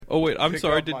Oh, wait, I'm Pick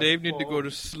sorry. up Did my Dave need to go phone.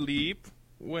 to sleep?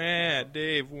 Where?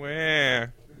 Dave, I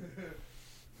where?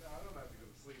 don't have to go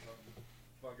to sleep. I'm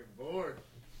fucking bored.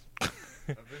 I've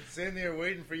been sitting here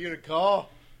waiting for you to call.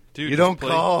 Dude, You just don't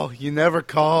call. You never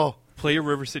call. Play your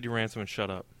River City Ransom and shut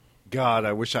up. God,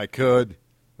 I wish I could.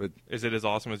 But Is it as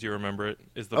awesome as you remember it?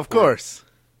 Is the of port, course.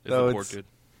 Is No, the port it's good?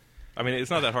 I mean, it's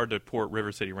not that hard to port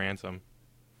River City Ransom.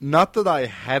 not that I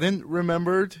hadn't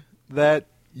remembered that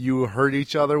you hurt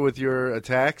each other with your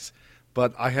attacks,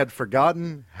 but I had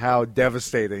forgotten how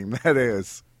devastating that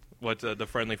is. What, the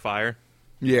friendly fire?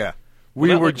 Yeah. We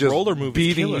that, were like, just roller move is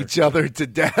beating killer. each other to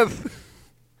death.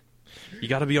 You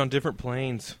got to be on different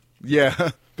planes. Yeah,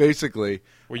 basically.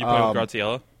 Were you playing with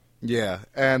Graziella? Yeah,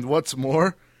 and what's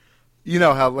more, you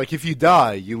know how, like, if you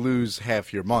die, you lose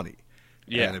half your money.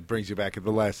 Yeah. And it brings you back at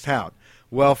the last town.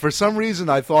 Well, for some reason,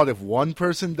 I thought if one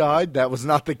person died, that was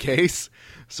not the case.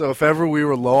 So if ever we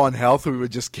were low on health, we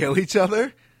would just kill each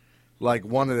other, like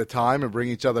one at a time, and bring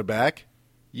each other back.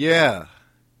 Yeah,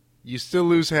 you still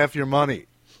lose half your money.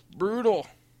 Brutal.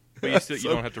 But you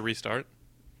don't have to restart?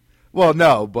 Well,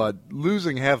 no, but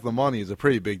losing half the money is a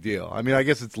pretty big deal. I mean, I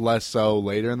guess it's less so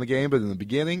later in the game, but in the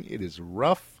beginning, it is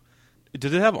rough.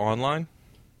 Did it have online?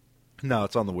 No,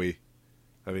 it's on the Wii.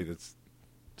 I mean, it's...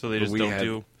 So they just don't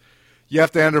do... You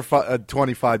have to enter a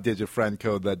 25-digit friend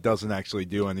code that doesn't actually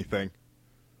do anything.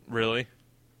 Really?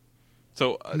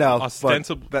 So No,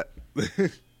 ostensibly, but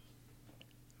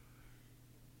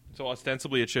so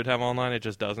ostensibly it should have online. It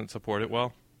just doesn't support it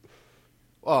well.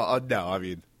 well, no, I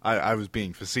mean, I was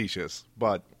being facetious,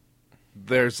 but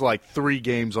there's like 3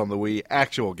 games on the Wii,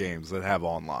 actual games that have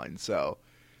online. So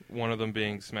One of them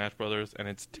being Smash Brothers, and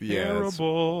it's Yeah,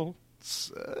 terrible.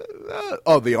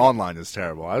 the online is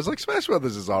terrible. I was like, Smash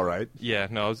Brothers is all right. Yeah,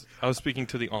 no, I was speaking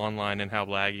to the online and how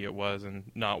laggy it was,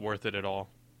 and not worth it at all.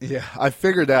 Yeah, I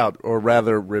figured out, or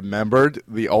rather remembered,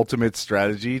 the ultimate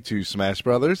strategy to Smash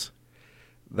Brothers.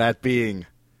 That being,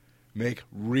 make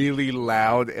really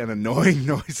loud and annoying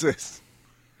noises.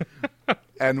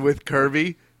 And with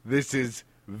Kirby, this is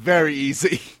very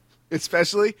easy.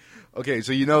 Especially, okay,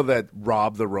 so you know that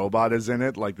Rob the Robot is in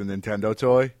it, like the Nintendo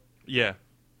toy? Yeah.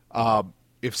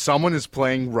 If someone is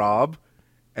playing Rob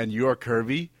and you are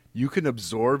Kirby, you can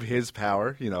absorb his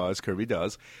power, as Kirby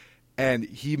does, and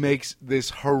he makes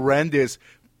this horrendous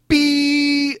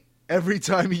Bee every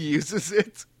time he uses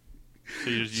it. So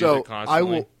you just use it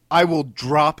constantly? I will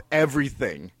drop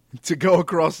everything to go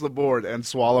across the board and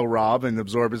swallow Rob and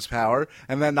absorb his power,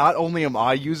 and then not only am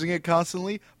I using it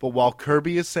constantly, but while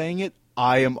Kirby is saying it,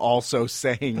 I am also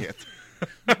saying it.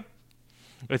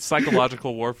 It's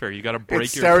psychological warfare. You got to break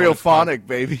It's your stereophonic,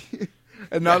 baby.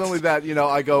 And not only that,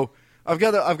 I go, I've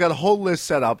got a whole list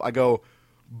set up. I go,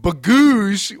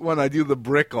 bagoosh when I do the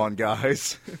brick on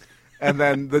guys. And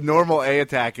then the normal A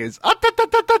attack is,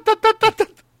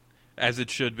 as it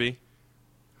should be.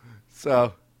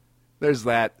 so there's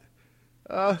that.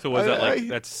 So was that like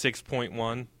that's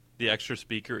 6.1? The extra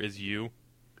speaker is you.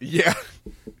 Yeah.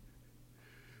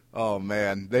 Oh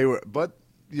man, but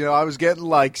I was getting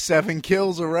like 7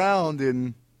 kills around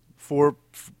in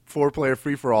four-player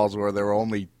free-for-alls where there were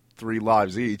only 3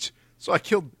 lives each. So I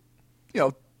killed,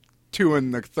 2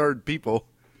 and the third people.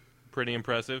 Pretty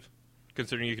impressive,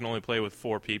 considering you can only play with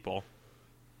 4 people.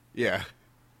 Yeah.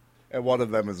 And one of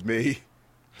them is me.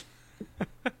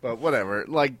 But whatever.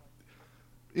 Like,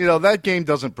 that game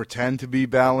doesn't pretend to be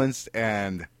balanced,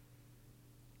 and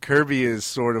Kirby is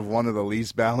sort of one of the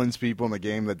least balanced people in the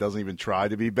game that doesn't even try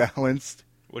to be balanced.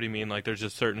 What do you mean? Like there's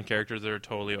just certain characters that are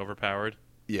totally overpowered?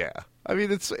 Yeah. I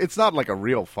mean, it's not like a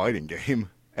real fighting game.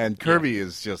 And Kirby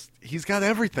is just, he's got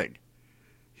everything.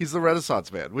 He's the Renaissance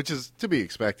man, which is to be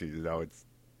expected, It's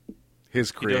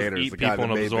his creator, he does eat the guy people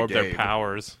that and made absorb the their game.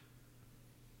 powers.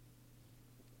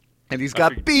 And he's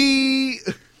got Bee!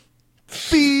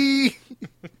 Bee!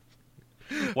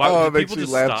 Why Oh, it would makes people me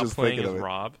just laugh stop just playing thinking as of it.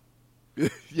 Rob?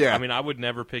 Yeah. I mean, I would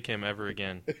never pick him ever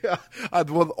again.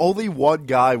 Well, only one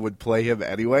guy would play him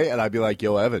anyway, and I'd be like,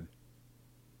 yo, Evan,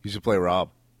 you should play Rob.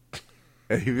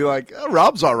 And he'd be like, oh,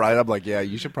 Rob's all right. I'm like, yeah,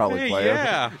 you should probably play him.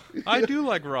 Yeah, I do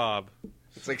like Rob.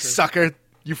 It's like, sucker,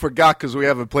 you forgot because we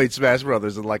haven't played Smash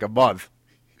Brothers in like a month.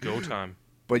 Go time.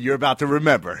 But you're about to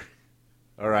remember.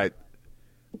 All right.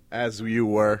 As you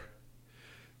were.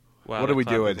 Wow, What are we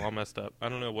doing? All messed up. I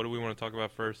don't know. What do we want to talk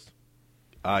about first?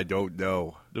 I don't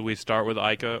know. Do we start with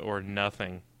Ica or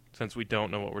nothing? Since we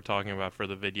don't know what we're talking about for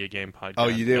the video game podcast. Oh,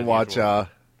 you didn't as watch usual.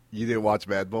 you didn't watch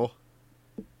Mad Bull?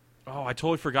 Oh, I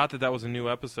totally forgot that was a new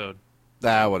episode.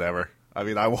 Whatever. I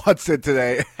mean, I watched it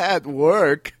today at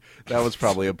work. That was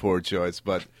probably a poor choice,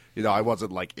 but I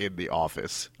wasn't like in the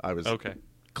office. I was Okay.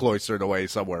 cloistered away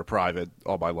somewhere private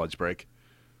on my lunch break.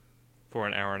 for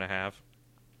an hour and a half.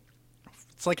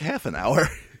 It's like half an hour.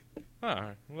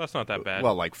 Oh, well, that's not that bad.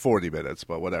 Well, like 40 minutes,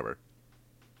 but whatever.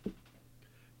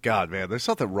 God, man, there's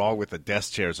something wrong with the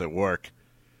desk chairs at work.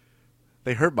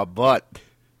 They hurt my butt.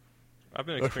 I've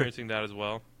been experiencing that as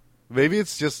well. Maybe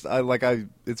it's just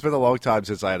it's been a long time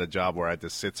since I had a job where I had to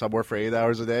sit somewhere for 8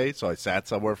 hours a day, so I sat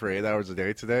somewhere for 8 hours a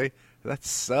day today. That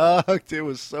sucked. It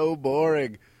was so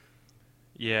boring.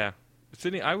 Yeah.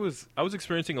 Sydney, I was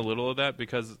experiencing a little of that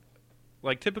because,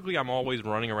 like, typically I'm always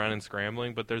running around and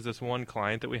scrambling, but there's this one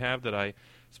client that we have that I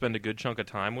spend a good chunk of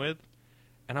time with,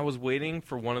 and I was waiting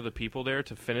for one of the people there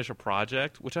to finish a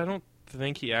project, which I don't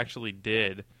think he actually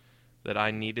did, that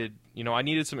I needed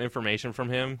some information from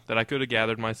him that I could have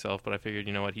gathered myself, but I figured,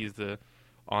 you know what, he's the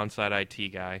on-site IT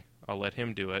guy. I'll let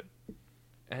him do it.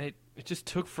 And it just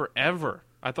took forever.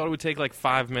 I thought it would take like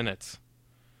 5 minutes,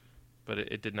 but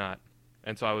it did not.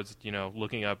 And so I was,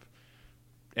 looking up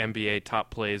NBA top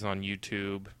plays on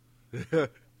YouTube.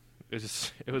 It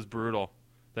was brutal.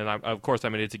 Then of course I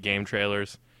made it to game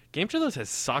trailers. Game trailers has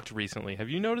sucked recently. Have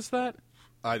you noticed that?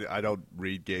 I don't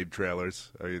read game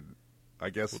trailers. I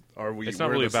guess It's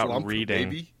not really about slump, reading.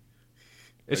 Maybe?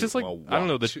 It's just like I don't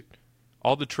know.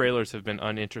 All the trailers have been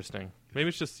uninteresting. Maybe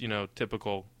it's just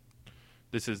typical.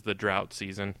 This is the drought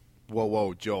season.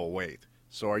 Whoa, Joel, wait.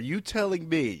 So are you telling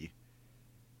me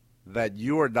that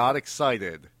you are not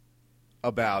excited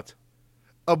about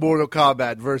a Mortal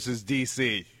Kombat versus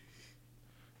DC?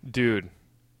 Dude,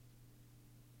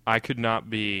 I could not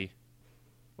be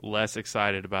less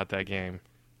excited about that game.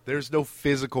 There's no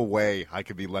physical way I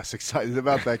could be less excited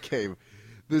about that game.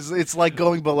 It's like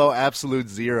going below absolute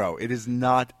zero. It is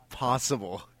not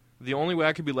possible. The only way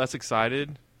I could be less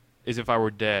excited is if I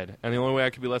were dead. And the only way I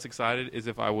could be less excited is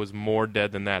if I was more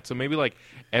dead than that. So maybe like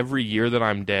every year that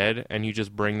I'm dead and you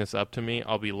just bring this up to me,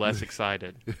 I'll be less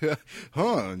excited.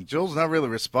 Joel's not really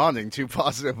responding too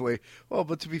positively. Well,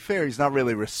 but to be fair, he's not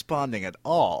really responding at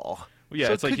all. Well, yeah,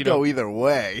 so it's it like, could go either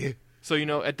way. So,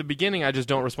 at the beginning I just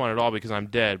don't respond at all because I'm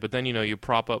dead. But then, you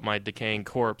prop up my decaying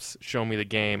corpse, show me the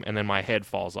game, and then my head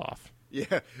falls off.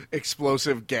 Yeah,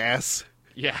 explosive gas.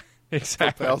 Yeah,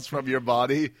 exactly. Propels from your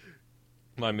body.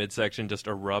 My midsection just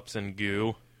erupts in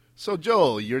goo. So,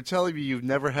 Joel, you're telling me you've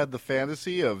never had the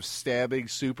fantasy of stabbing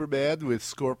Superman with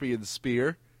Scorpion's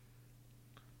spear?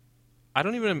 I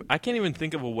can't even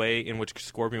think of a way in which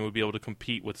Scorpion would be able to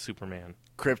compete with Superman.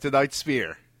 Kryptonite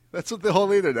spear. That's what the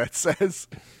whole internet says.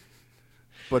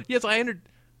 But yes, I don't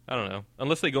know.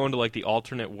 Unless they go into like the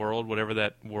alternate world, whatever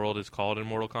that world is called in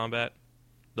Mortal Kombat,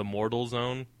 the Mortal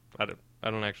Zone. I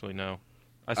don't actually know.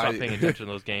 I stopped paying attention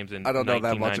to those games in 1994. I don't know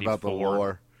that much about the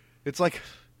lore. It's like,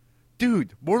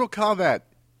 dude, Mortal Kombat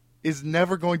is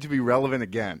never going to be relevant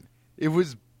again. It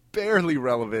was barely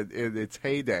relevant in its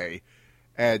heyday,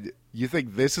 and you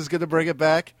think this is going to bring it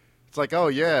back? It's like, oh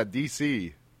yeah,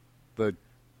 DC, the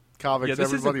comics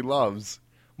everybody loves.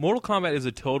 Mortal Kombat is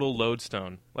a total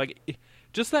lodestone. Like,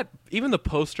 just that, even the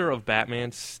poster of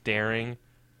Batman staring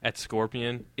at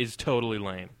Scorpion is totally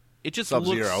lame. It just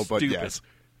Sub-Zero, looks but stupid. yes.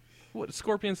 What,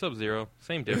 Scorpion, Sub-Zero,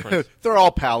 same difference. They're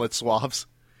all palette swaps.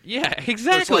 Yeah, There's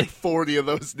exactly. like 40 of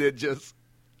those ninjas.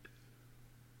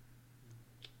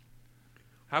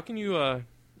 How can you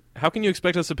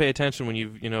expect us to pay attention when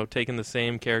you've taken the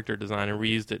same character design and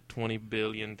reused it 20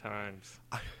 billion times?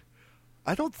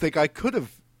 I don't think I could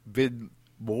have been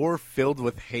more filled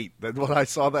with hate than when I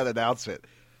saw that announcement.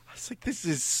 I was like, this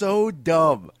is so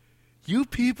dumb. You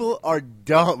people are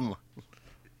dumb.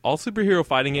 All superhero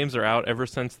fighting games are out ever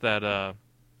since that,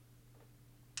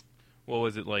 what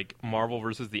was it, like Marvel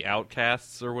versus the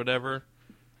Outcasts or whatever?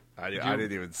 I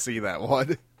didn't even see that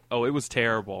one. Oh, it was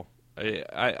terrible.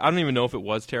 I don't even know if it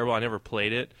was terrible. I never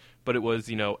played it, but it was,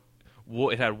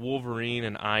 it had Wolverine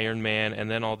and Iron Man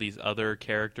and then all these other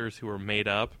characters who were made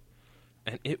up,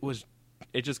 and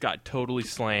it just got totally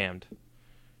slammed.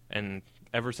 And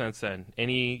ever since then,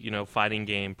 any, fighting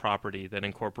game property that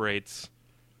incorporates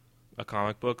a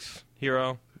comic books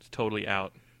hero is totally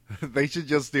out. They should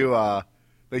just do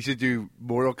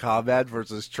Mortal Kombat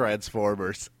versus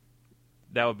Transformers.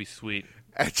 That would be sweet.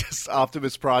 And just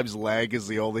Optimus Prime's leg is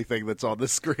the only thing that's on the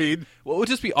screen. Well, it would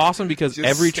just be awesome because Just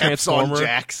every steps Transformer, on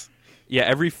jacks. yeah,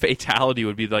 every fatality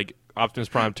would be like Optimus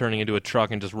Prime turning into a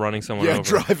truck and just running someone over.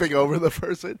 Driving over the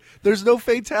person. There's no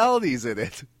fatalities in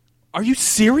it. Are you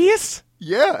serious?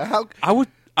 Yeah, how?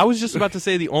 I was just about to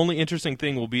say the only interesting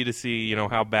thing will be to see,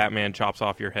 how Batman chops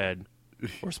off your head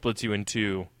or splits you in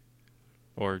two,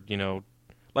 or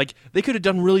like they could have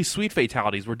done really sweet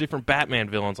fatalities where different Batman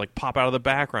villains like pop out of the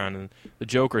background and the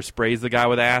Joker sprays the guy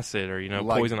with acid, or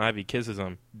Like Poison Ivy kisses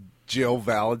him. Jill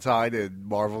Valentine in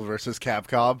Marvel vs.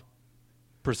 Capcom.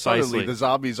 Precisely. Suddenly the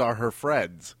zombies are her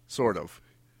friends, sort of.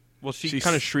 Well, she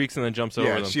kind of shrieks and then jumps over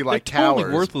them. She like They're totally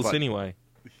cowers, worthless but... anyway.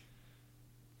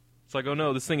 It's like, oh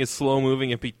no, this thing is slow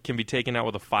moving and can be taken out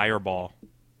with a fireball.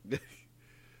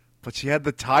 But she had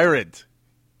the tyrant.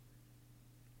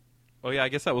 Oh yeah, I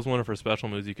guess that was one of her special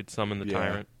moves. You could summon the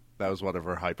tyrant. That was one of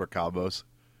her hyper combos.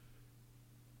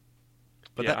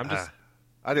 But yeah,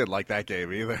 I didn't like that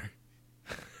game either.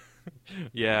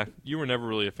 Yeah, you were never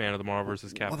really a fan of the Marvel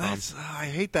vs. Capcom. Well, I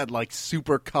hate that like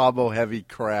super combo heavy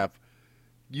crap.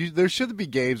 There shouldn't be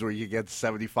games where you get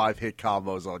 75 hit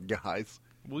combos on guys.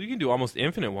 Well, you can do almost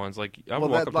infinite ones. Like I would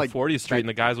walk up to 40th Street and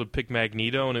the guys would pick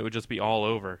Magneto and it would just be all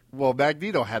over. Well,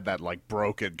 Magneto had that like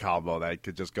broken combo that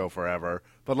could just go forever.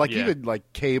 But like even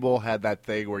like Cable had that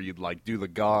thing where you'd like do the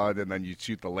gun and then you'd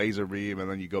shoot the laser beam and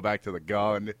then you go back to the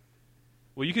gun.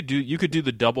 Well, you could do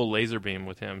the double laser beam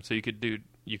with him. So you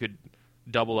could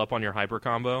double up on your hyper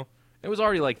combo. It was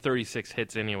already like 36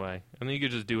 hits anyway, and then you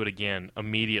could just do it again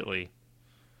immediately.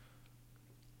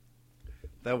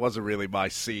 That wasn't really my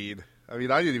scene. I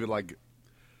mean, I didn't even like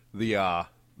the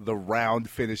round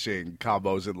finishing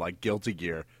combos in like Guilty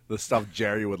Gear. The stuff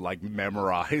Jerry would like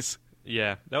memorize.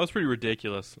 Yeah, that was pretty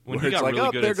ridiculous. When Where he got like,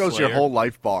 really good there at goes Slayer, your whole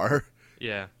life bar.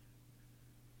 Yeah.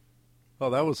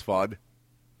 Oh, that was fun.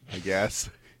 I guess.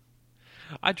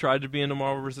 I tried to be into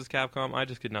Marvel vs. Capcom. I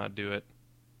just could not do it.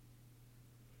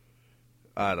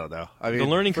 I don't know. I mean, the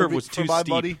learning curve was too steep.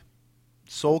 Buddy,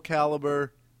 Soul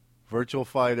Calibur, Virtual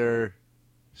Fighter,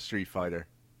 Street Fighter.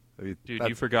 I mean, dude,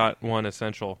 you forgot one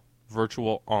essential: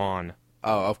 Virtual On.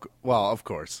 Oh, of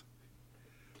course.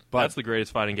 But that's the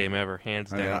greatest fighting game ever,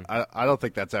 hands down. I don't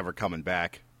think that's ever coming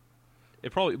back.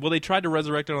 It probably. Well, they tried to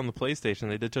resurrect it on the PlayStation.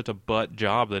 They did such a butt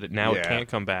job that it can't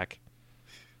come back.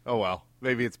 Oh well,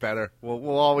 maybe it's better.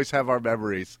 We'll always have our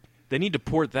memories. They need to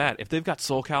port that. If they've got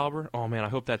Soul Calibur, oh man, I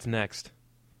hope that's next.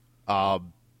 The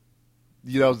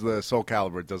Soul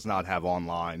Calibur does not have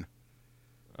online.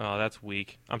 Oh, that's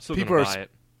weak. I'm still going to buy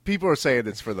it. People are saying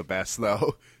it's for the best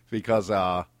though, because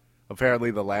apparently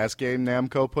the last game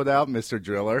Namco put out, Mr.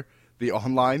 Driller, the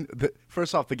online.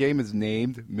 First off, the game is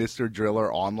named Mr.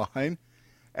 Driller Online,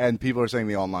 and people are saying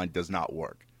the online does not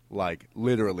work. Like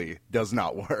literally, does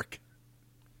not work.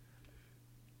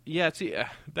 Yeah, see,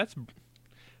 that's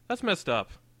messed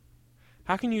up.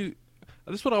 How can you...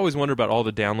 This is what I always wonder about all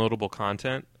the downloadable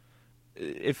content.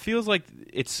 It feels like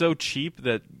it's so cheap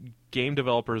that game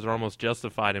developers are almost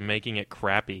justified in making it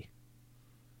crappy.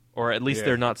 Or at least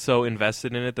they're not so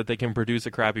invested in it that they can produce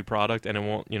a crappy product and it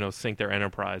won't, sink their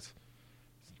enterprise.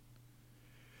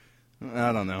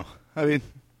 I don't know. I mean,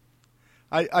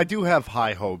 I do have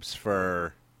high hopes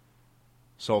for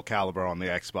Soul Calibur on the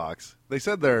Xbox. They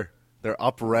said they're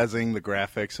up-resing the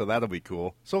graphics, so that'll be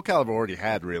cool. Soul Calibur already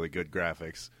had really good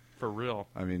graphics. For real.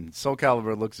 I mean, Soul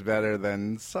Calibur looks better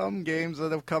than some games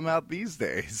that have come out these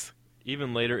days.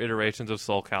 Even later iterations of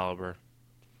Soul Calibur.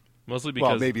 Mostly because...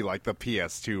 Well, maybe like the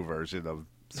PS2 version of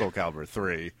Soul Calibur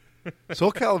 3.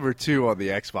 Soul Calibur 2 on the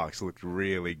Xbox looked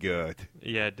really good.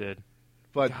 Yeah, it did.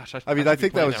 But, gosh, I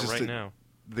think that was just... right now.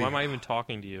 Why am I even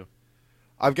talking to you?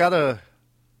 I've got to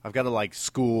like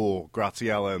school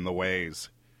Graciela in the ways.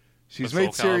 She's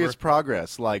made serious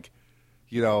progress. Like,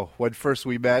 when first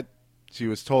we met, she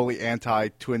was totally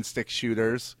anti-twin stick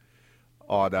shooters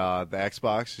on the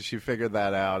Xbox. She figured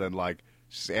that out, and like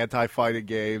she's anti-fighting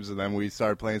games. And then we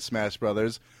started playing Smash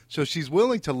Brothers. So she's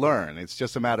willing to learn. It's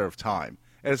just a matter of time.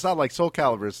 And it's not like Soul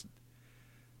Calibur's.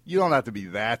 You don't have to be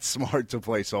that smart to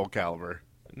play Soul Calibur.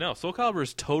 No, Soul Calibur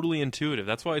is totally intuitive.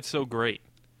 That's why it's so great.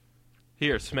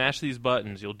 Here, smash these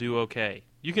buttons. You'll do okay.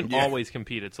 You can always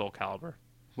compete at Soul Calibur.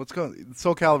 What's going?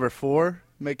 Soul Calibur 4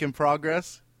 making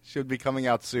progress. Should be coming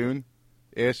out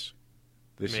soon-ish.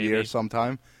 This year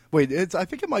sometime. Wait, I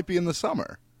think it might be in the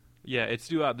summer. Yeah, it's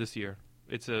due out this year.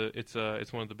 It's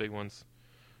one of the big ones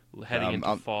heading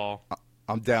into fall.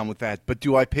 I'm down with that. But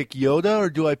do I pick Yoda or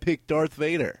do I pick Darth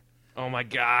Vader? Oh my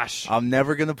gosh. I'm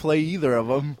never going to play either of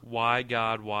them. Why,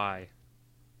 God, why?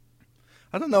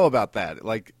 I don't know about that.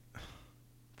 Like,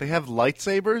 they have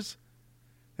lightsabers?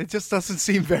 It just doesn't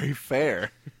seem very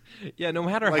fair. Yeah, no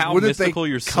matter how mystical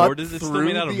your sword is, it's still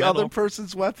made out of metal. The other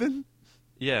person's weapon?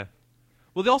 Yeah.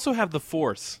 Well, they also have the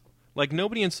Force. Like,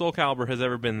 nobody in Soul Calibur has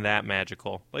ever been that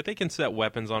magical. Like, they can set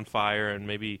weapons on fire and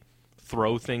maybe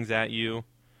throw things at you.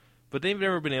 But they've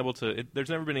never been able to... there's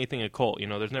never been anything occult,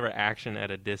 There's never action at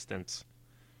a distance.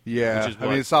 Yeah, I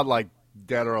mean, it's not like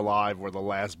Dead or Alive where the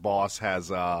last boss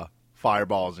has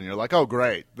fireballs and you're like, oh,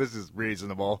 great, this is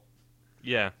reasonable.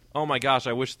 Yeah. Oh my gosh,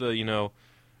 I wish the,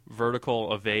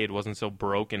 vertical evade wasn't so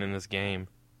broken in this game.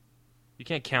 You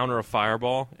can't counter a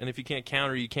fireball, and if you can't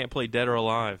counter, you can't play Dead or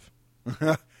Alive.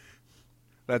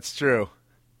 That's true.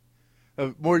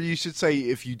 More, you should say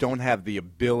if you don't have the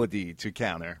ability to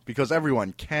counter, because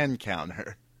everyone can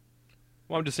counter.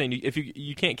 Well, I'm just saying, if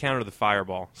you can't counter the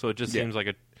fireball, so it just seems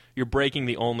like you're breaking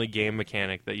the only game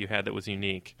mechanic that you had that was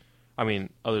unique. I mean,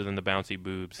 other than the bouncy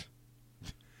boobs.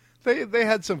 They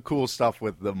had some cool stuff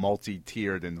with the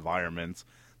multi-tiered environments.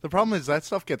 The problem is that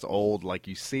stuff gets old. Like,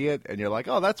 you see it, and you're like,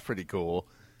 oh, that's pretty cool.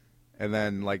 And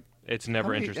then, like... It's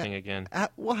never interesting again.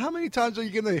 Well, how many times are you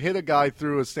going to hit a guy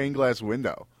through a stained glass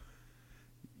window?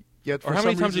 Yet, or how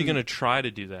many times are you going to try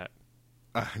to do that?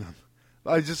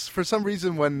 For some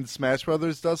reason, when Smash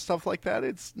Brothers does stuff like that,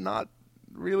 it's not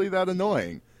really that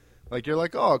annoying. Like, you're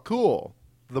like, oh, cool.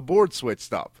 The board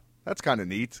switched up. That's kind of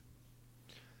neat.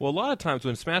 Well, a lot of times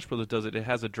when Smash Brothers does it, it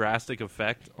has a drastic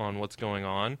effect on what's going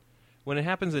on. When it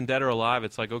happens in Dead or Alive,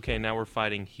 it's like, okay, now we're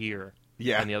fighting here.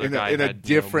 Yeah, and the other guy had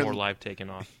different... more life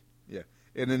taken off. Yeah,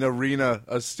 in an arena,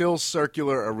 a still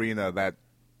circular arena that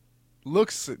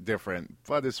looks different,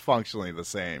 but is functionally the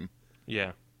same.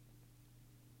 Yeah.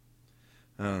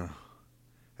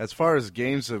 As far as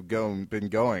games have been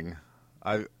going,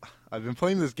 I've been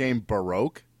playing this game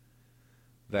Baroque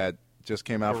that just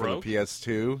came out for the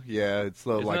PS2. Yeah, it's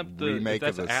the remake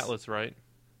of this. That's Atlas, right?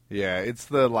 Yeah, it's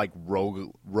the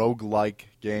roguelike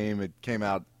game. It came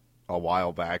out a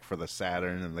while back for the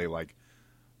Saturn, and they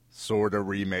sort of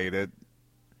remade it.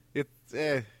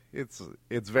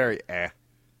 It's very I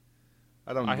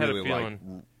don't really like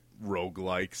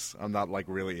roguelikes. I'm not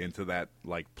really into that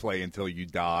play until you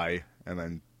die and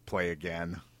then play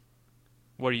again.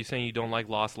 What are you saying? You don't like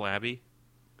Lost Labby?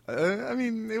 I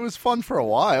mean, it was fun for a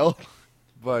while,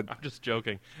 but I'm just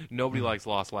joking. Nobody likes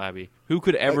Lost Labby. Who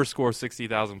could ever score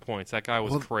 60,000 points? That guy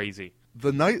was crazy.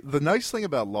 The nice thing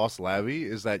about Lost Labby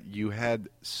is that you had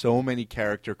so many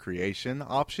character creation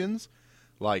options,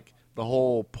 like the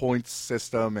whole points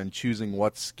system and choosing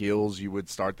what skills you would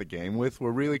start the game with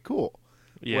were really cool.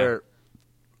 Yeah. Where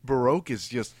Baroque is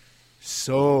just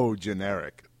so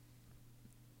generic.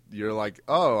 You're like,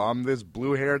 oh, I'm this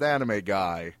blue-haired anime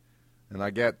guy, and I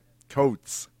get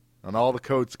coats, and all the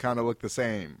coats kind of look the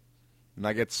same, and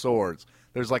I get swords.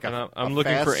 There's I'm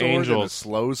looking fast for sword angels. and a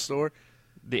slow sword.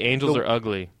 The angels are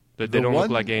ugly. They don't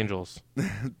look like angels.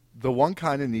 The one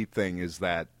kind of neat thing is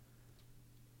that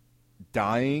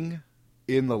dying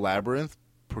in the labyrinth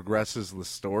progresses the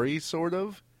story, sort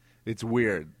of. It's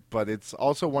weird, but it's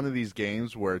also one of these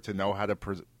games where to know how to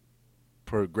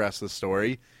progress the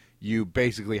story, you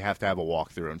basically have to have a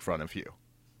walkthrough in front of you.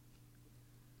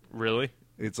 Really?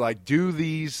 It's like, do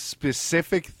these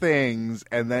specific things,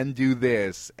 and then do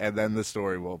this, and then the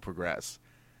story will progress.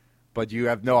 But you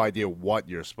have no idea what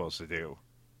you're supposed to do.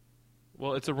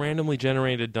 Well, it's a randomly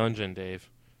generated dungeon, Dave,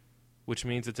 which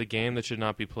means it's a game that should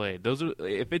not be played.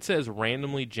 If it says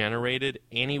randomly generated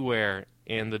anywhere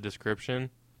in the description,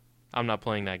 I'm not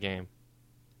playing that game.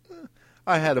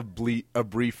 I had a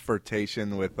brief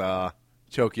flirtation with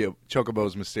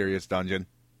Chocobo's Mysterious Dungeon.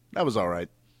 That was all right.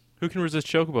 Who can resist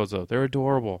Chocobos, though? They're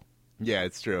adorable. Yeah,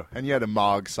 it's true. And you had a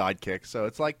Mog sidekick, so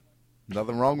it's like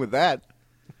nothing wrong with that.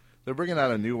 They're bringing out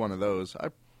a new one of those.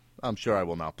 I'm sure I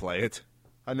will not play it.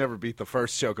 I never beat the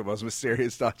first Chocobo's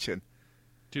Mysterious Dungeon.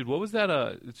 Dude, what was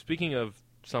that? Speaking of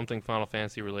something Final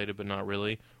Fantasy related, but not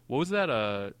really, what was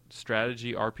that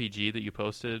strategy RPG that you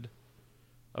posted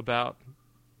about?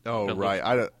 Oh,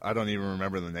 right. I don't even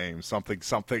remember the name. Something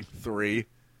 3.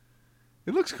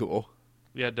 It looks cool.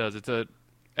 Yeah, it does. It's a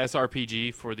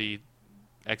SRPG for the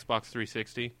Xbox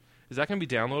 360. Is that going to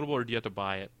be downloadable, or do you have to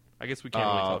buy it? I guess we can't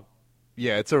wait till...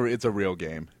 Yeah, it's a real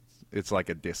game. It's like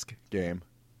a disc game.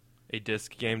 A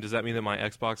disc game? Does that mean that my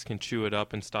Xbox can chew it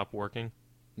up and stop working?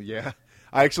 Yeah.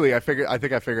 I think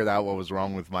I figured out what was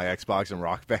wrong with my Xbox and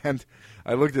Rock Band.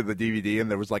 I looked at the DVD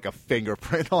and there was a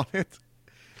fingerprint on it.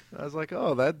 I was like,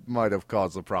 oh, that might have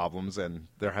caused the problems, and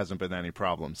there hasn't been any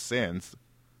problems since.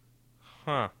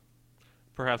 Huh.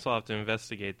 Perhaps I'll have to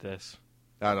investigate this.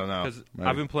 I don't know. Because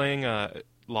I've been playing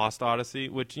Lost Odyssey,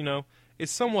 which, is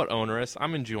somewhat onerous.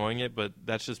 I'm enjoying it, but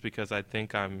that's just because I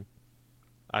think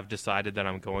I've decided that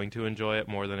I'm going to enjoy it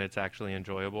more than it's actually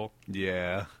enjoyable.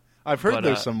 Yeah. I've heard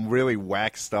there's some really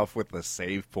whack stuff with the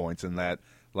save points in that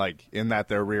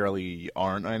there really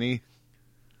aren't any.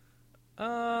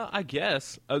 I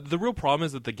guess. The real problem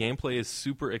is that the gameplay is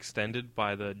super extended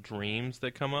by the dreams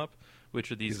that come up,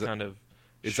 which are these kind of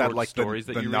short stories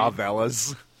that you read.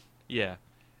 Novellas? Yeah.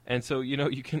 And so,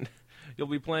 you'll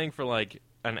be playing for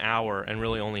an hour and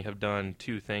really only have done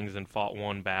 2 things and fought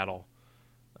 1 battle.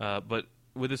 But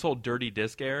with this whole dirty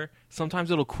disc error, sometimes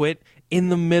it'll quit in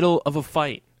the middle of a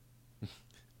fight.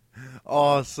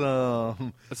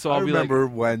 Awesome. So I remember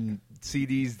when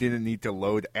CDs didn't need to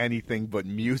load anything but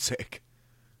music.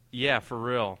 Yeah, for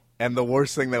real. And the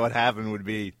worst thing that would happen would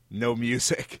be no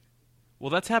music. Well,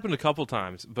 that's happened a couple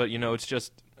times, but, it's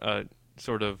just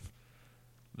sort of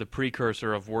the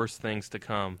precursor of worse things to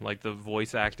come. Like, the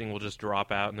voice acting will just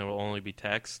drop out and there will only be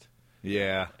text.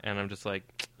 Yeah. And I'm just like,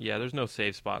 yeah, there's no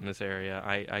safe spot in this area.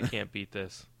 I can't beat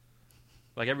this.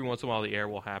 Like, every once in a while, the error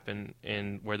will happen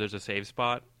in where there's a save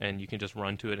spot, and you can just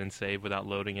run to it and save without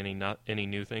loading any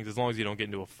new things, as long as you don't get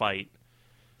into a fight,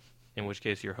 in which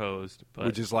case you're hosed. But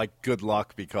which is like good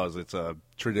luck because it's a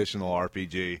traditional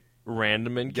RPG.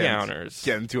 Random encounters.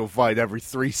 Get into a fight every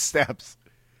 3 steps.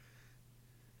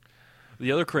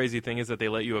 The other crazy thing is that they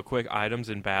let you equip items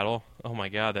in battle. Oh my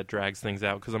god, that drags things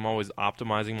out, because I'm always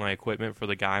optimizing my equipment for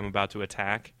the guy I'm about to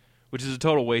attack, which is a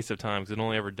total waste of time because it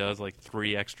only ever does like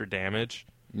 3 extra damage.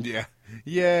 Yeah.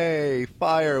 Yay,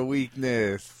 fire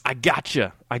weakness. I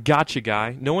gotcha,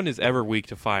 guy. No one is ever weak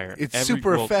to fire. It's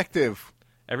super effective.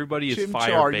 Everybody is Chimchar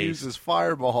fire-based. uses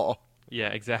fireball. Yeah,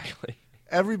 exactly.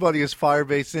 Everybody is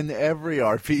fire-based in every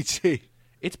RPG.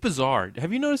 It's bizarre.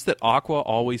 Have you noticed that Aqua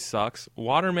always sucks?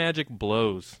 Water magic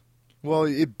blows. Well,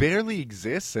 it barely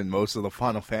exists in most of the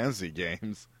Final Fantasy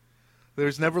games.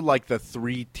 There's never like the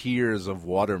 3 tiers of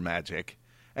water magic.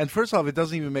 And first off, it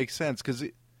doesn't even make sense because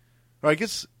I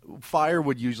guess fire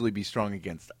would usually be strong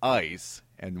against ice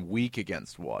and weak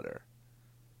against water.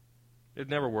 It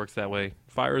never works that way.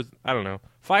 I don't know.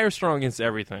 Fire's strong against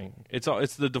everything.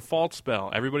 It's the default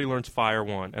spell. Everybody learns Fire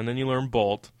 1, and then you learn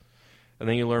Bolt, and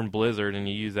then you learn Blizzard, and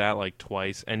you use that like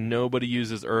twice, and nobody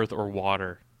uses Earth or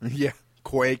Water. Yeah,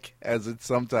 Quake, as it's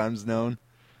sometimes known.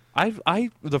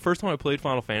 The first time I played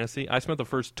Final Fantasy, I spent the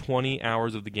first 20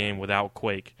 hours of the game without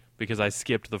Quake because I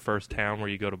skipped the first town where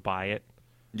you go to buy it.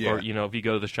 Yeah. Or, if you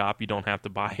go to the shop, you don't have to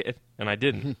buy it, and I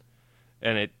didn't.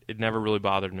 And it never really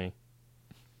bothered me.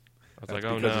 I was That's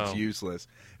like, oh because no. it's useless.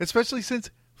 Especially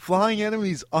since flying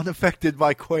enemies unaffected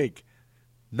by Quake.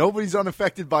 Nobody's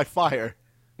unaffected by fire.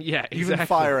 Yeah, exactly. Even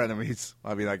fire enemies.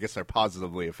 I mean, I guess they're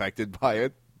positively affected by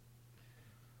it.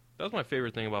 That was my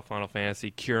favorite thing about Final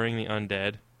Fantasy, curing the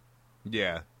undead.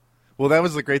 Yeah. Well, that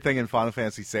was the great thing in Final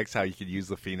Fantasy VI, how you could use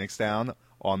the Phoenix Down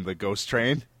on the Ghost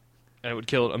Train. And it would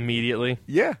kill it immediately.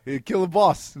 Yeah, it'd kill a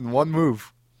boss in one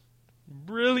move.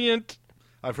 Brilliant.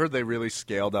 I've heard they really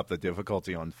scaled up the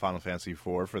difficulty on Final Fantasy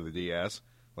IV for the DS.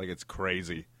 Like, it's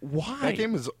crazy. Why? That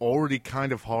game is already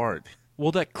kind of hard.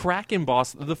 Well, that Kraken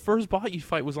boss, the first boss you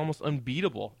fight was almost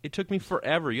unbeatable. It took me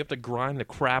forever. You have to grind the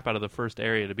crap out of the first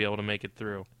area to be able to make it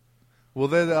through. Well,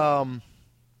 then,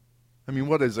 I mean,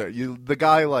 what is it? The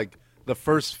guy, like, the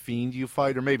first fiend you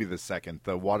fight, or maybe the second,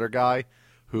 the water guy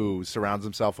who surrounds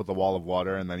himself with a wall of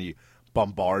water, and then he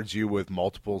bombards you with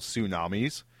multiple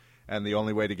tsunamis. And the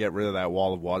only way to get rid of that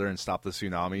wall of water and stop the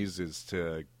tsunamis is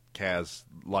to cast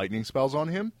lightning spells on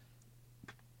him.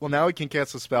 Well, now he can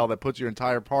cast a spell that puts your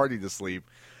entire party to sleep,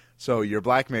 so your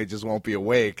black mages won't be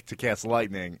awake to cast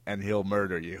lightning, and he'll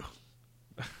murder you.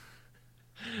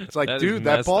 It's like, dude,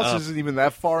 that boss isn't even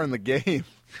that far in the game.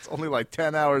 It's only like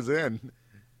 10 hours in.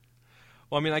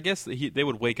 Well, I mean, I guess they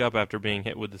would wake up after being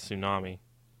hit with the tsunami.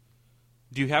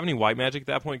 Do you have any white magic at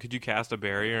that point? Could you cast a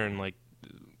barrier and, like,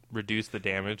 reduce the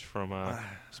damage from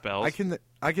spells?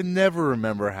 I can never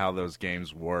remember how those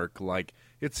games work. Like,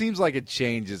 it seems like it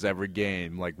changes every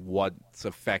game, like what's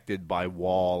affected by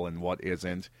wall and what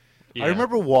isn't. Yeah. I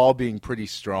remember wall being pretty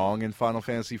strong in Final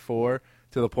Fantasy IV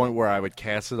to the point where I would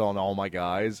cast it on all my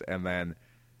guys and then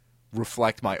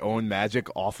reflect my own magic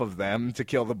off of them to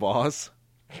kill the boss.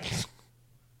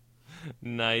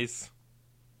 Nice.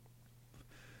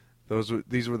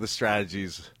 These were the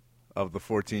strategies of the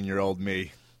 14-year-old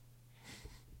me.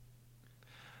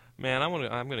 Man,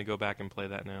 I'm gonna go back and play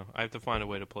that now. I have to find a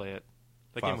way to play it.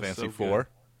 That Final game was Fantasy so good. 4?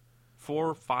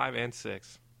 4, 5, and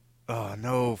 6. Oh,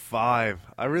 no, 5.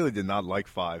 I really did not like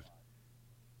 5.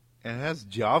 And it has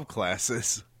job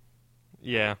classes.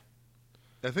 Yeah.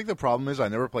 I think the problem is I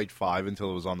never played 5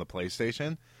 until it was on the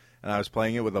PlayStation, and I was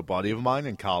playing it with a buddy of mine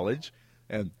in college,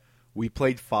 and we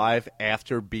played 5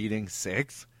 after beating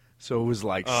 6, so it was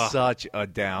like such a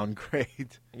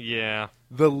downgrade. Yeah.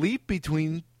 The leap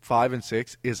between 5 and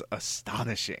 6 is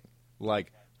astonishing.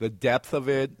 Like, the depth of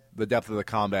it, the depth of the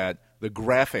combat, the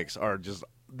graphics are just,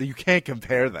 you can't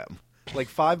compare them. Like,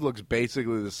 5 looks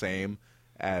basically the same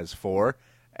as 4,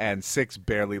 and 6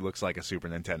 barely looks like a Super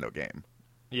Nintendo game.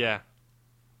 Yeah.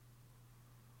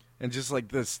 And just like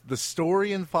the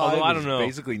story in 5 is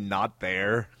basically not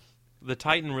there. The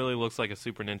Titan really looks like a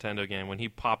Super Nintendo game when he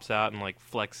pops out and like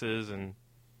flexes and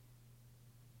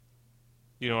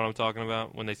you know what I'm talking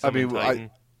about when they summon Titan.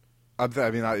 I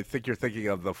think you're thinking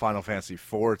of the Final Fantasy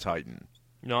IV Titan.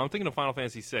 No, I'm thinking of Final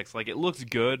Fantasy VI. Like, it looks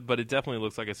good, but it definitely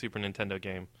looks like a Super Nintendo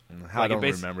game. I don't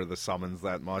remember the summons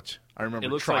that much. I remember it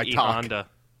looks Tritalk. like E Honda,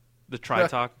 the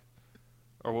Tritalk,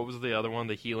 or what was the other one?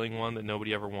 The healing one that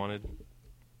nobody ever wanted.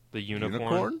 The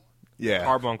unicorn. Yeah.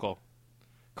 Carbuncle.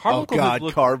 Oh God,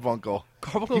 Carbuncle.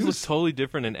 Carbuncle looks totally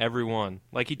different in every one.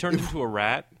 Like, he turned into a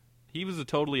rat. He was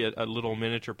totally a little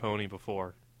miniature pony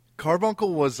before.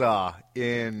 Carbuncle was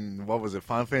in, what was it,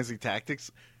 Final Fantasy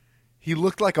Tactics? He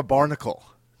looked like a barnacle,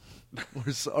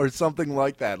 or something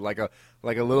like that, like a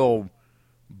little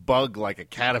bug, like a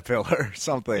caterpillar or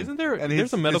something. Isn't there? And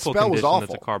there's a medical condition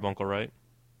that's a carbuncle, right?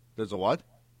 There's a what?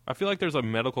 I feel like there's a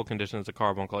medical condition that's a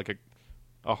carbuncle, like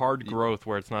a hard growth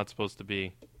where it's not supposed to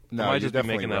be. No, I might you're just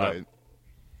definitely be making right. that up.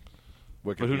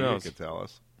 But who knows? Could tell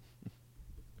us.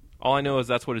 All I know is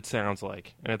that's what it sounds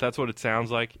like, and if that's what it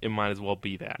sounds like, it might as well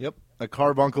be that. Yep, a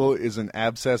carbuncle is an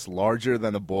abscess larger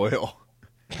than a boil.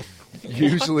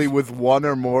 Usually with one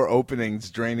or more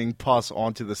openings draining pus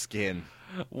onto the skin.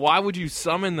 Why would you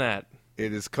summon that?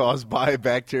 It is caused by a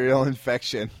bacterial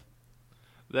infection.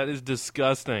 That is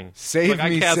disgusting. Save me,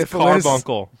 I cast syphilis.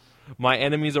 Carbuncle. My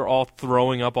enemies are all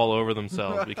throwing up all over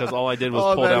themselves because all I did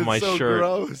was pull down my so shirt.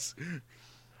 Gross.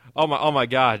 Oh my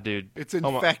God, dude! It's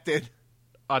infected.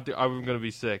 I'm gonna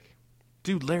be sick,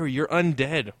 dude. Larry, you're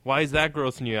undead. Why is that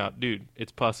grossing you out, dude?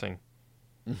 It's pussing.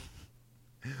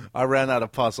 I ran out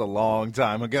of pus a long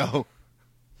time ago.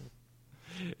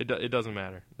 It doesn't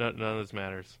matter. None of this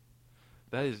matters.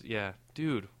 That is, yeah,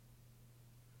 dude.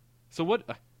 So what?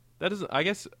 That is, I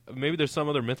guess maybe there's some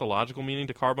other mythological meaning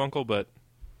to carbuncle, but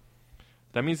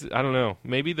that means, I don't know.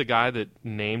 Maybe the guy that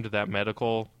named that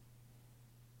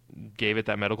gave it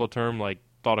that medical term, like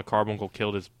thought a carbuncle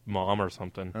killed his mom or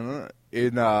something.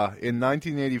 In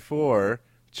 1984,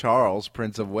 Charles,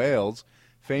 Prince of Wales,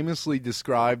 famously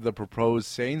described the proposed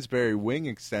Sainsbury wing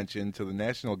extension to the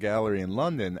National Gallery in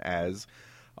London as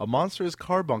a monstrous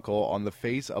carbuncle on the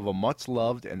face of a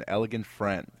much-loved and elegant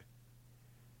friend.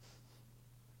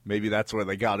 Maybe that's where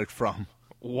they got it from.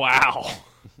 Wow.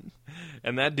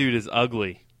 And that dude is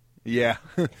ugly. Yeah.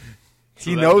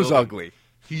 He knows ugly.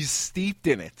 He's steeped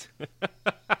in it.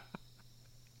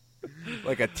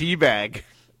 Like a tea bag.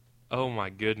 Oh, my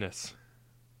goodness.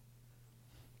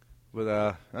 But,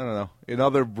 I don't know. In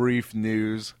other brief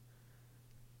news,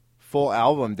 full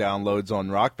album downloads on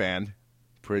Rock Band.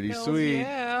 Pretty sweet.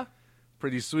 Yeah.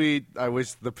 Pretty sweet. I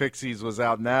wish the Pixies was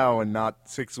out now and not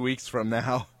 6 weeks from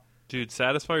now. Dude,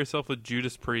 satisfy yourself with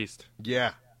Judas Priest.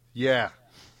 Yeah.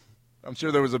 I'm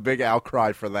sure there was a big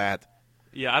outcry for that.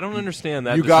 Yeah, I don't understand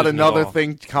that. You got another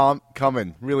thing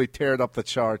coming. Really teared up the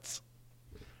charts.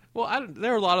 Well,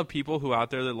 there are a lot of people who out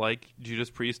there that like Judas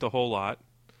Priest a whole lot.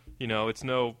 You know, it's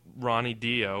no Ronnie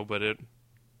Dio, but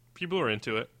people are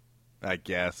into it. I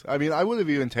guess. I mean, I would have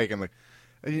even taken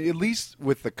at least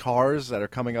with the Cars that are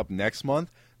coming up next month,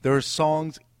 there are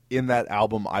songs in that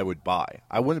album I would buy.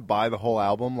 I wouldn't buy the whole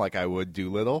album like I would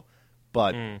Doolittle,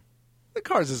 but the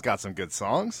Cars has got some good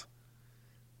songs.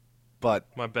 But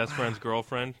My Best Friend's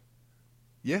Girlfriend.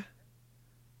 Yeah.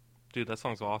 Dude, that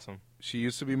song's awesome. She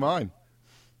used to be mine.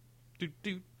 Do.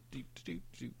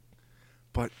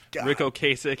 But God. Rick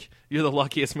Ocasek, you're the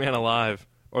luckiest man alive,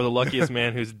 or the luckiest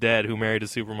man who's dead who married a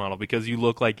supermodel because you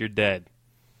look like you're dead.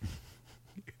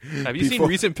 Have you seen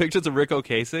recent pictures of Rick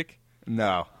Ocasek?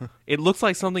 No. It looks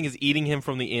like something is eating him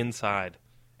from the inside,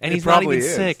 and he's not even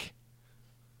sick.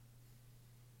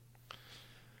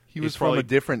 He was from a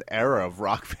different era of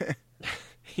rock band.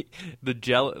 The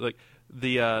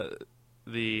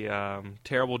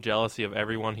terrible jealousy of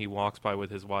everyone he walks by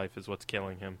with his wife is what's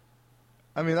killing him.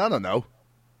 I mean, I don't know.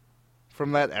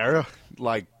 From that era,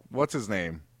 like, what's his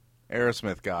name?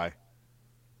 Aerosmith guy.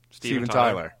 Steven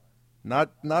Tyler.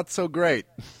 Not so great.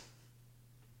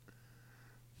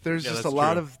 There's just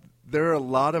there are a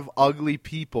lot of ugly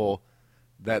people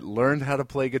that learned how to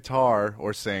play guitar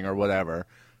or sing or whatever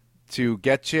to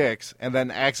get chicks and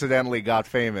then accidentally got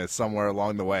famous somewhere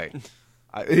along the way.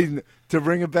 I mean, to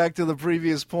bring it back to the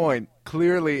previous point,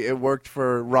 clearly it worked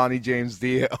for Ronnie James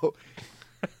Dio.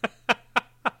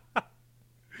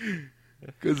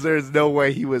 Because there's no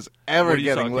way he was ever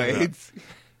getting laid.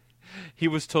 He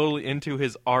was totally into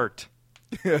his art.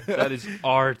 That is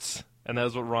art. And that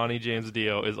is what Ronnie James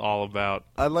Dio is all about.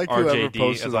 I like RJD, whoever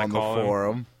posted on the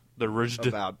forum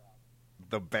about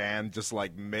the band just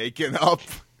like making up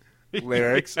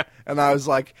lyrics. Yeah. And I was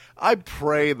like, I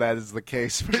pray that is the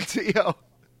case for Dio.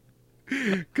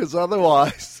 Because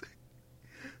otherwise,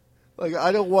 like,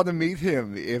 I don't want to meet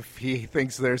him if he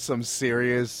thinks there's some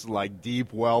serious, like,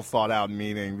 deep, well thought out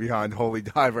meaning behind Holy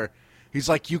Diver. He's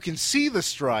like, you can see the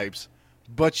stripes,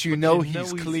 but you know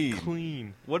he's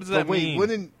clean. What does that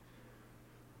mean?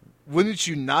 wouldn't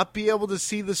you not be able to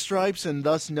see the stripes and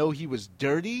thus know he was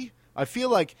dirty? I feel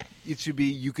like it should be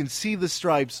you can see the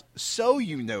stripes so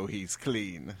you know he's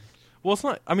clean. Well, it's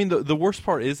not. I mean, the worst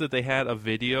part is that they had a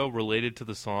video related to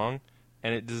the song,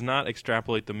 and it does not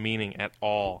extrapolate the meaning at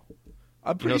all.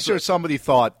 I'm pretty sure somebody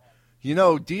thought,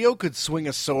 Dio could swing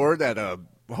a sword at a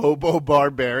hobo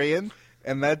barbarian,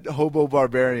 and that hobo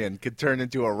barbarian could turn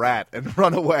into a rat and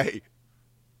run away.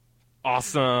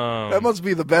 Awesome. That must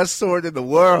be the best sword in the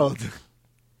world.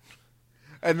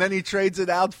 And then he trades it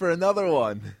out for another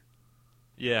one.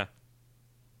 Yeah.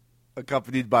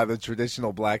 Accompanied by the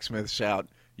traditional blacksmith shout,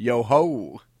 "Yo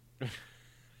ho!"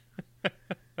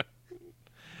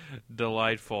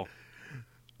 Delightful.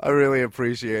 I really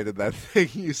appreciated that thing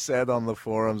you said on the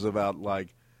forums about,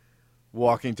 like,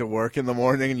 walking to work in the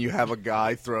morning and you have a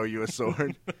guy throw you a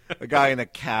sword. A guy in a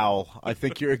cowl, I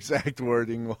think your exact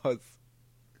wording was.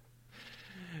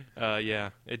 Yeah.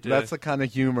 That's the kind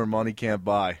of humor money can't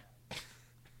buy.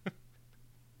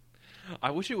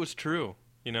 I wish it was true,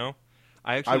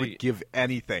 I would give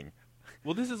anything.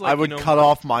 Well, this is like, I would cut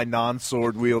off my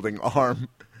non-sword wielding arm.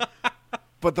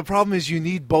 But the problem is you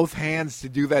need both hands to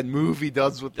do that move he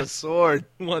does with the sword.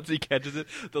 Once he catches it,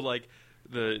 the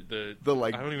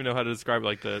I don't even know how to describe it,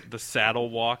 like the saddle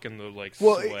walk and the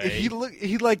sway. He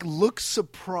looks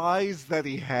surprised that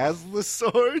he has the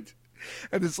sword.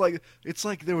 And it's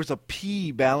like there was a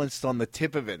pea balanced on the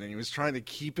tip of it and he was trying to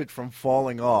keep it from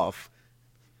falling off.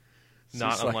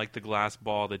 Not unlike the glass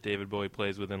ball that David Bowie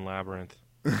plays with in Labyrinth.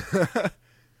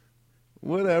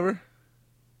 Whatever.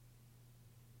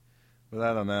 But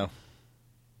I don't know.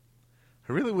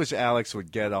 I really wish Alex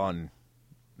would get on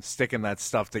sticking that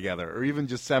stuff together, or even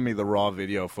just send me the raw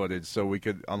video footage so we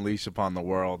could unleash upon the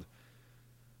world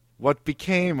what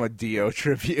became a Dio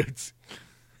tribute,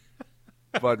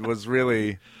 but was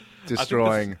really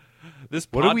destroying. This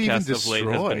what do we even podcast of late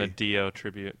has destroy? been a Dio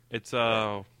tribute. It's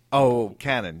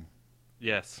Canon.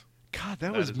 Yes. God,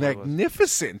 that was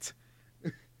magnificent.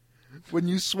 When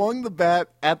you swung the bat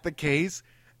at the case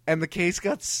and the case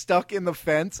got stuck in the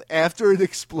fence after it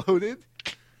exploded.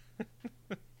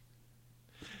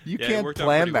 You can't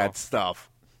plan that stuff.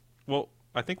 Well,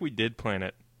 I think we did plan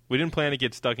it. We didn't plan to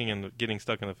getting stuck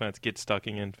in the fence. Get stuck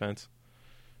in fence.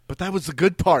 But that was the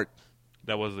good part.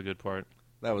 That was the good part.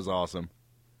 That was awesome.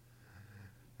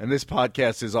 And this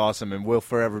podcast is awesome and will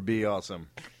forever be awesome.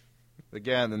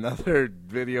 Again, another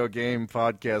video game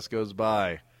podcast goes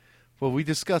by. Well, we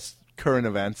discussed current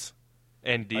events.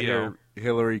 And Dio.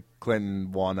 Hillary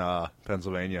Clinton won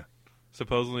Pennsylvania.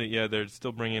 Supposedly, yeah, they're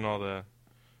still bringing all the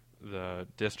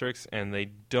districts, and they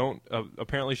don't.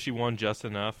 Apparently, she won just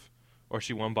enough, or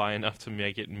she won by enough to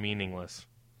make it meaningless.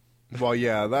 Well,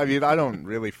 yeah, I mean, I don't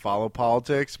really follow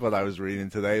politics, but I was reading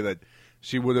today that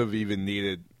she would have even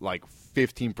needed like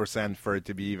 15% for it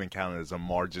to be even counted as a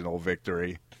marginal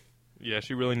victory. Yeah,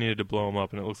 she really needed to blow him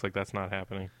up, and it looks like that's not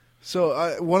happening.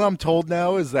 So what I'm told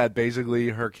now is that basically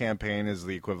her campaign is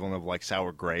the equivalent of like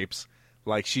sour grapes.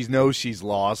 Like she knows she's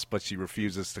lost, but she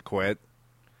refuses to quit.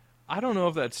 I don't know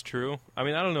if that's true. I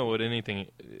mean, I don't know what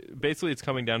anything. Basically, it's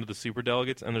coming down to the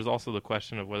superdelegates, and there's also the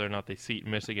question of whether or not they seat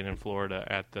Michigan and Florida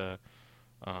at the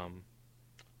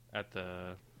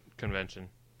convention.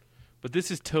 But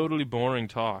this is totally boring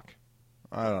talk.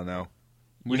 I don't know.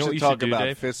 We We know what should you talk should do, about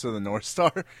Dave? Fists of the North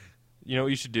Star. You know what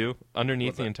you should do? Underneath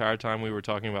What's the that? entire time we were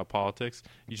talking about politics,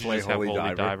 you should Play just have Holy Holy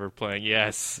Diver. Diver playing.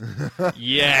 Yes. I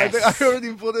Yes.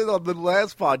 already put it on the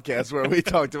last podcast where we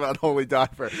talked about Holy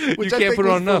Diver, which You I can't think put it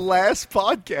was on the enough. last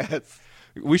podcast.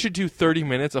 We should do 30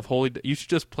 minutes of You should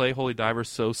just play Holy Diver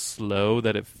so slow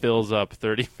that it fills up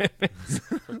 30 minutes.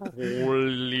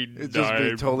 Holy It'd just be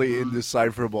Diver. totally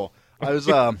indecipherable. I was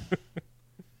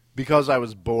because I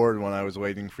was bored when I was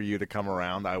waiting for you to come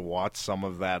around. I watched some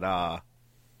of that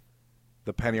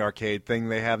the Penny Arcade thing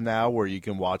they have now, where you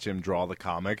can watch him draw the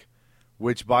comic.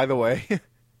 Which, by the way,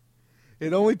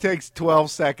 it only takes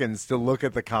 12 seconds to look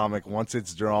at the comic once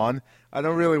it's drawn. I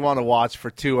don't really want to watch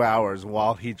for 2 hours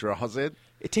while he draws it.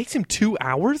 It takes him 2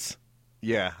 hours?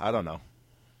 Yeah, I don't know.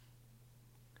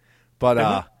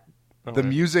 But the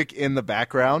music in the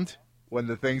background when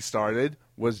the thing started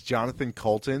was Jonathan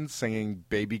Colton singing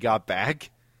Baby Got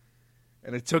Back.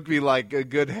 And it took me like a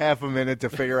good half a minute to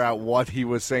figure out what he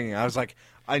was singing. I was like,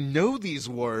 I know these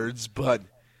words, but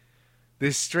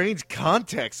this strange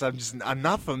context, I'm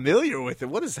not familiar with it.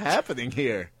 What is happening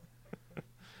here?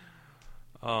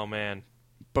 Oh, man.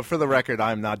 But for the record,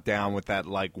 I'm not down with that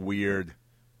like weird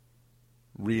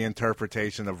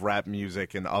reinterpretation of rap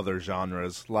music in other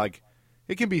genres. Like,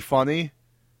 it can be funny,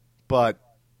 but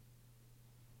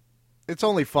it's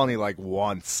only funny like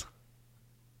once.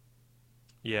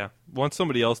 Yeah. Once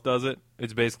somebody else does it,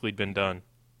 it's basically been done,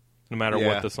 no matter Yeah.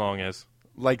 what the song is.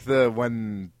 Like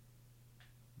when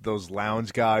those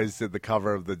lounge guys did the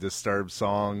cover of the Disturbed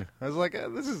song. I was like,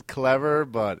 this is clever,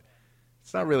 but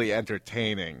it's not really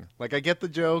entertaining. Like, I get the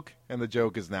joke, and the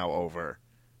joke is now over.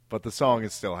 But the song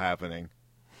is still happening.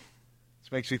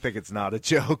 Which makes me think it's not a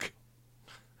joke.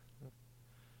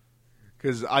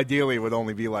 Because ideally it would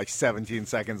only be like 17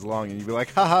 seconds long, and you'd be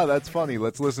like, haha, that's funny,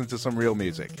 let's listen to some real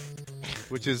music.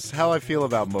 Which is how I feel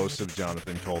about most of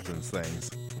Jonathan Colton's things.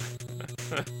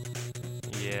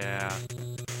 Yeah.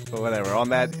 But whatever, on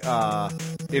that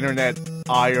internet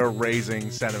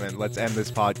ire-raising sentiment, let's end this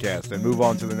podcast and move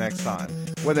on to the next time,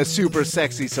 when a super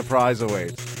sexy surprise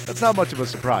awaits. That's not much of a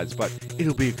surprise, but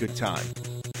it'll be a good time.